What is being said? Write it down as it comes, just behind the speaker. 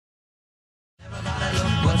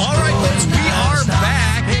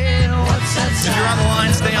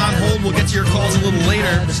We'll get to your calls a little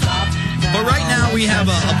later. But right now we have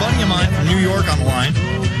a buddy of mine from New York on the line,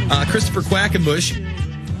 Christopher Quackenbush,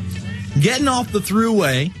 getting off the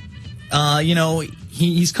thruway.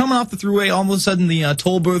 He's coming off the thruway. All of a sudden, the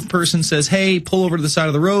toll booth person says, hey, pull over to the side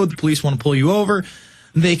of the road. The police want to pull you over.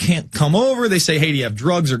 They can't come over. They say, hey, do you have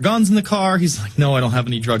drugs or guns in the car? He's like, no, I don't have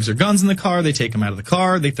any drugs or guns in the car. They take him out of the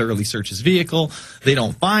car. They thoroughly search his vehicle. They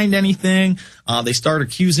don't find anything. They start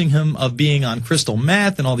accusing him of being on crystal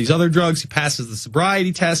meth and all these other drugs. He passes the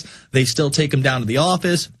sobriety test. They still take him down to the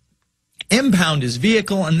office, impound his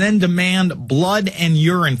vehicle, and then demand blood and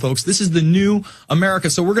urine, folks. This is the new America.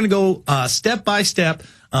 So we're going to go step by step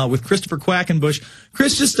with Christopher Quackenbush.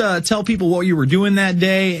 Chris, just tell people what you were doing that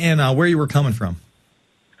day and where you were coming from.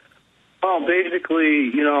 Well,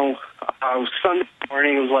 basically, Sunday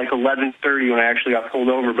morning, it was like 11:30 when I actually got pulled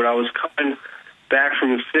over, but I was coming back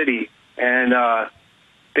from the city. And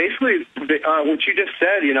basically, what you just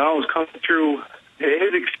said, I was coming through.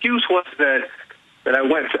 His excuse was that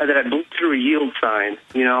I blew through a yield sign,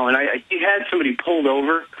 and he had somebody pulled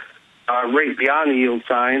over right beyond the yield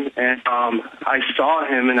sign, and I saw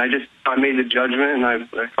him, and I made the judgment, and I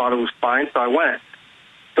thought it was fine, so I went.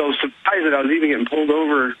 So surprised that I was even getting pulled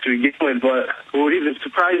over to begin with, but what even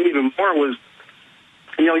surprised me even more was,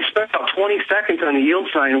 he spent about 20 seconds on the yield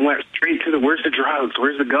sign and went straight to where's the drugs,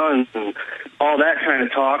 where's the guns, and all that kind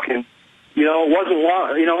of talk. And, it wasn't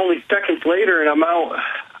long, only seconds later, and I'm out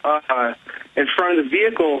in front of the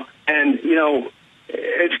vehicle, and,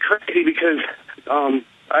 it's crazy because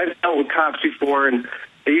I've dealt with cops before, and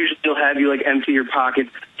they usually will have you, empty your pockets.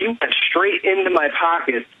 He went straight into my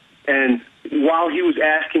pocket, and while he was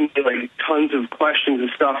asking me, tons of questions and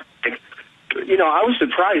stuff, I was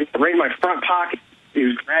surprised. Right in my front pocket, he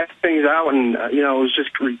was grabbing things out, and, it was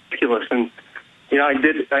just ridiculous. And, I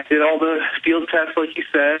did all the field tests, like you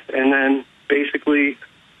said, and then basically,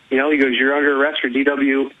 he goes, you're under arrest for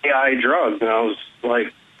DWAI drugs. And I was,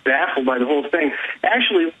 baffled by the whole thing.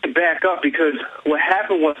 Actually, to back up, because what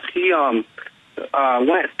happened was he went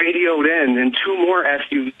radioed in, and two more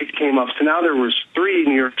SUVs came up. So now there was three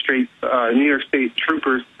New York State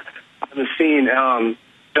troopers on the scene,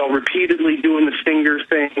 repeatedly doing the stinger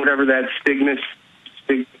thing, whatever that stigma,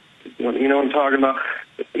 what I'm talking about.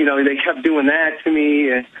 They kept doing that to me,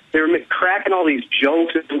 and they were cracking all these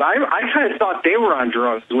jokes. I kind of thought they were on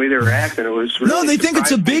drugs, the way they were acting. It was really No, they think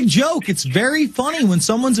it's a big joke. It's very funny when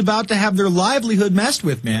someone's about to have their livelihood messed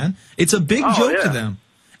with, man. It's a big joke to them.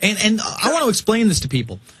 And I want to explain this to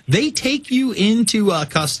people. They take you into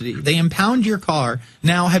custody. They impound your car.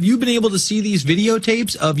 Now, have you been able to see these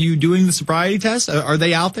videotapes of you doing the sobriety test? Are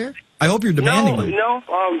they out there? I hope you're demanding them. No.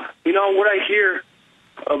 What I hear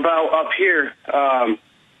about up here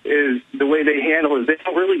is the way they handle it. They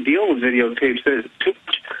don't really deal with videotapes. There's too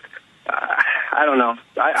much. I don't know.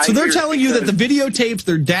 So they're telling you that the videotapes,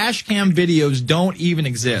 their dash cam videos, don't even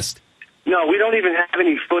exist? No, we don't even have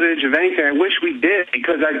any footage of anything. I wish we did,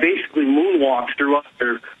 because I basically moonwalked through all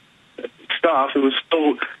their stuff. It was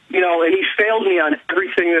so, and he failed me on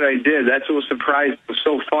everything that I did. That's what was surprising. It was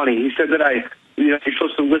so funny. He said that you're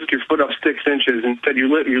supposed to lift your foot up 6 inches, and said you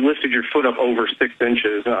lifted your foot up over 6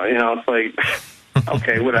 inches. It's like,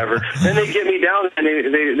 okay, whatever. Then they get me down, and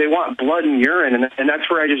they want blood and urine, and that's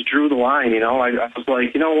where I just drew the line. I was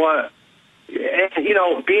like, you know what?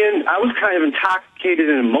 I was kind of intoxicated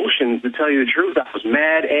in emotions, to tell you the truth. I was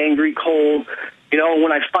mad, angry, cold.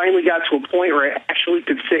 When I finally got to a point where I actually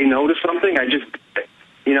could say no to something, I just,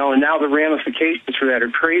 and now the ramifications for that are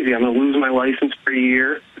crazy. I'm going to lose my license for a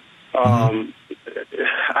year. I don't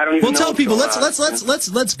even know. Well, tell people,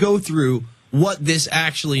 let's go through what this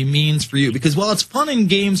actually means for you, because while it's fun and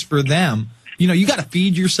games for them, you got to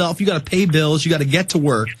feed yourself, you got to pay bills, you got to get to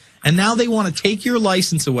work, and now they want to take your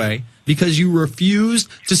license away because you refused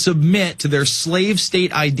to submit to their slave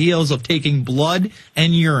state ideals of taking blood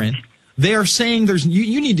and urine. They are saying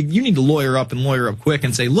you need to lawyer up and lawyer up quick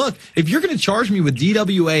and say, look, if you're going to charge me with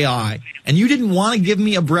DWAI and you didn't want to give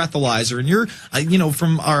me a breathalyzer, and you're,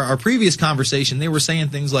 from our previous conversation, they were saying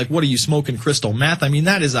things like, what are you smoking, crystal meth? I mean,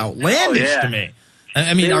 that is outlandish to me.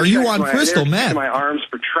 I mean, are you on crystal meth? My arms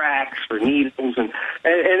for tracks, for needles, and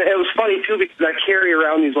it was funny too, because I carry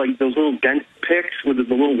around those little dent picks with the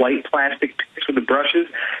little white plastic picks with the brushes,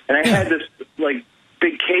 and I had this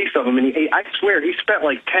big case of them, and I swear he spent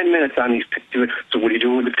 10 minutes on these picks. So what are you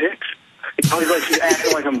doing with the picks? He's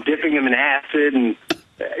acting like I'm dipping him in acid, and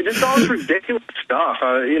just all this ridiculous stuff.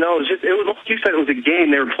 It was like you said, it was a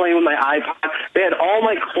game. They were playing with my iPod. They had all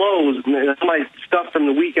my clothes, my stuff from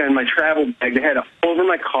the weekend, my travel bag. They had it all over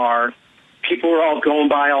my car. People were all going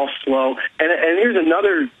by all slow. And here's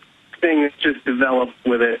another thing that just developed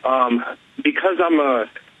with it. Because I'm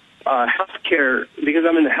healthcare, because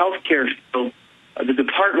I'm in the healthcare field. The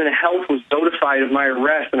Department of Health was notified of my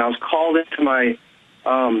arrest, and I was called into my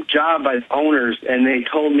job by the owners, and they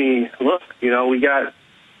told me, look, we got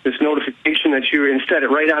this notification that you instead it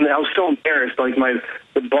right on. I was so embarrassed. Like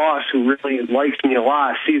the boss, who really likes me a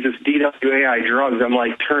lot, sees this DWAI drugs. I'm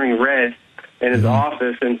like turning red in his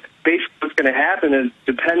office, and basically what's going to happen is,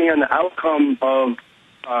 depending on the outcome of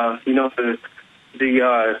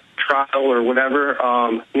the trial or whatever,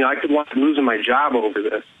 I could wind up losing my job over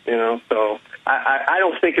this. So I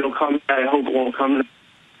don't think it'll come. I hope it won't come.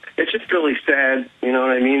 It's just really sad, you know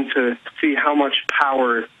what I mean, to see how much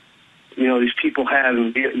power these people have,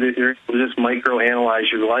 and they're able to just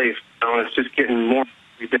microanalyze your life. It's just getting more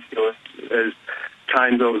ridiculous as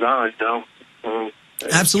time goes on.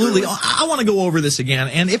 Absolutely. I want to go over this again,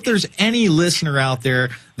 and if there's any listener out there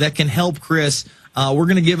that can help Chris, we're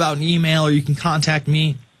going to give out an email, or you can contact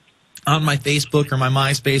me on my Facebook or my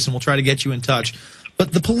MySpace, and we'll try to get you in touch.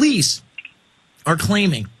 But the police are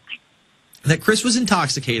claiming that Chris was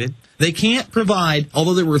intoxicated. They can't provide,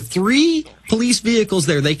 although there were 3 police vehicles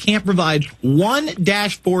there, they can't provide one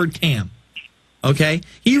dashboard cam. Okay?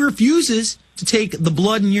 He refuses to take the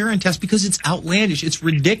blood and urine test because it's outlandish. It's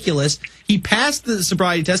ridiculous. He passed the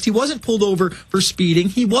sobriety test. He wasn't pulled over for speeding.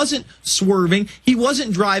 He wasn't swerving. He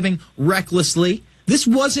wasn't driving recklessly. This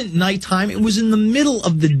wasn't nighttime. It was in the middle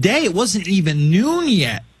of the day. It wasn't even noon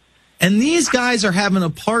yet. And these guys are having a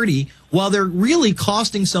party while they're really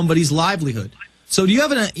costing somebody's livelihood. So do you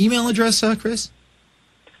have an email address, Chris?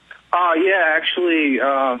 Yeah, actually,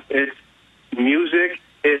 it's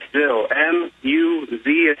Musiciville,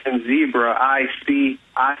 M-U-Z as in zebra, I-C-I-V-I-L-L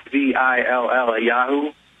at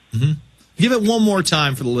Yahoo. Mm-hmm. Give it one more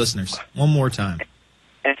time for the listeners. One more time.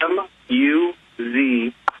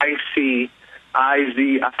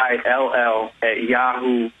 M-U-Z-I-C-I-V-I-L-L at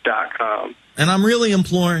yahoo.com. And I'm really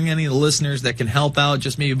imploring any of the listeners that can help out,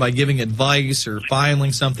 just maybe by giving advice or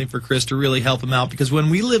filing something for Chris, to really help him out. Because when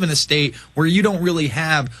we live in a state where you don't really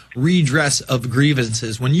have redress of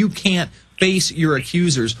grievances, when you can't face your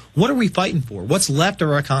accusers, what are we fighting for? What's left of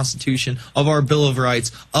our Constitution, of our Bill of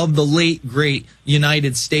Rights, of the late, great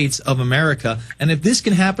United States of America? And if this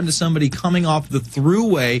can happen to somebody coming off the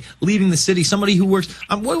thruway, leaving the city, somebody who works,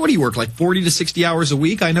 what do you work, like 40 to 60 hours a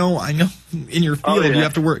week? I know in your field you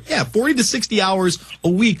have to work, 40 to 60 hours a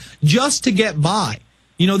week just to get by.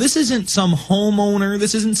 This isn't some homeowner.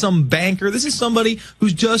 This isn't some banker. This is somebody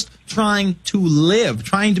who's just trying to live,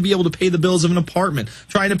 trying to be able to pay the bills of an apartment,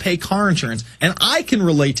 trying to pay car insurance. And I can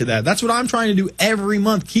relate to that. That's what I'm trying to do every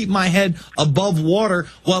month, keep my head above water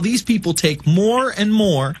while these people take more and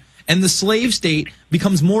more, and the slave state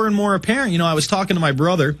becomes more and more apparent. I was talking to my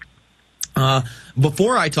brother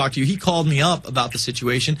before I talked to you. He called me up about the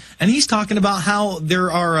situation, and he's talking about how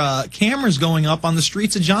there are cameras going up on the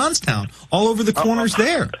streets of Johnstown, all over the corners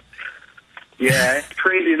there. Yeah, it's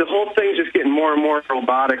crazy. The whole thing's just getting more and more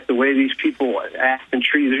robotic, the way these people act and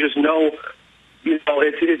treat. There's just no,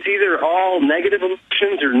 it's either all negative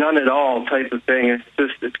emotions or none at all type of thing.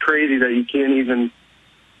 It's crazy that you can't even,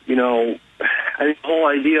 I think the whole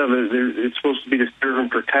idea of it, it's supposed to be to serve and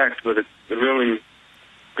protect, but it's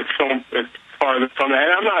farther from that.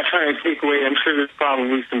 And I'm not trying to take away, I'm sure there's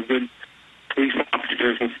probably some good police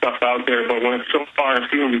officers and stuff out there, but when it's so far and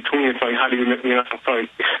few in between, it's like, how do it's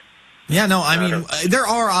like... Yeah, no, I mean, there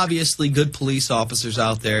are obviously good police officers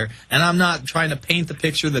out there, and I'm not trying to paint the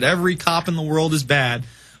picture that every cop in the world is bad,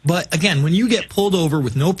 but again, when you get pulled over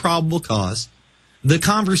with no probable cause, the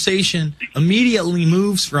conversation immediately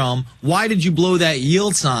moves from, why did you blow that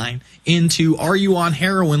yield sign, into, are you on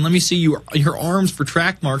heroin? Let me see your arms for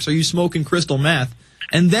track marks. Are you smoking crystal meth?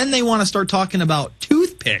 And then they want to start talking about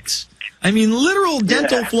toothpicks. I mean, literal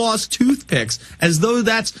dental floss toothpicks, as though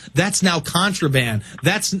that's now contraband.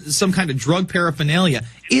 That's some kind of drug paraphernalia.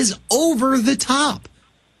 Is over the top.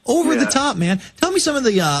 Over the top, man. Tell me some of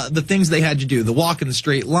the things they had you do. The walk in the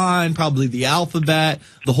straight line, probably the alphabet,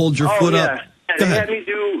 the hold your foot up. They had me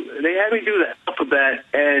do the alphabet,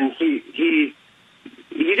 and he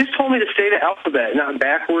just told me to say the alphabet, not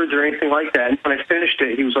backwards or anything like that. And when I finished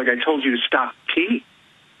it, he was like, I told you to stop T.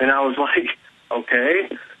 And I was like, okay.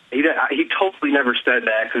 He totally never said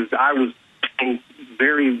that, because I was paying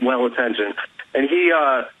very well attention. And he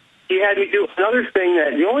had me do another thing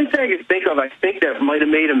that, the only thing I could think of, I think that might have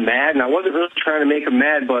made him mad, and I wasn't really trying to make him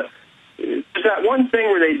mad, but there's that one thing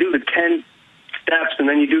where they do the 10 steps, and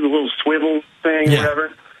then you do the little swivel thing,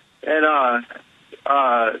 whatever. And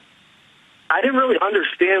I didn't really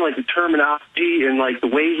understand the terminology and the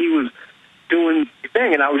way he was doing the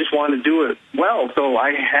thing, and I just wanted to do it well, so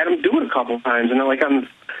I had him do it a couple times, and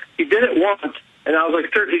he did it once, And I was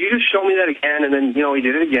like, sir, could you just show me that again? And then, he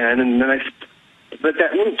did it again. And then but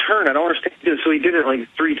that little turn, I don't understand. So he did it like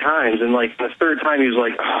 3 times. And like the 3rd time, he was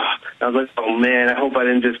like, oh. I was like, oh man, I hope I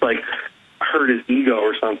didn't just like hurt his ego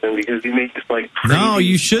or something, because he made this like crazy No,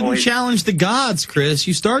 you shouldn't noise. challenge the gods, Chris.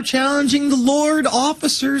 You start challenging the Lord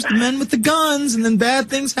officers, the men with the guns, and then bad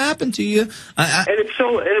things happen to you. And it's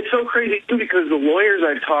so crazy too, because the lawyers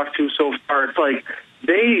I've talked to so far, it's like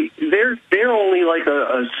they're only like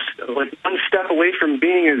like one step away from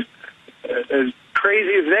being as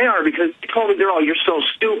crazy as they are, because they told me you're so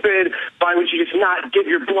stupid. Why would you just not give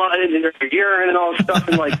your blood and your urine and all this stuff?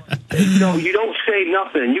 And like, you don't say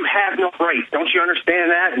nothing. You have no rights. Don't you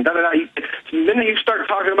understand that? And da da da. The minute you start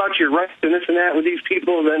talking about your rights and this and that with these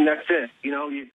people, then that's it.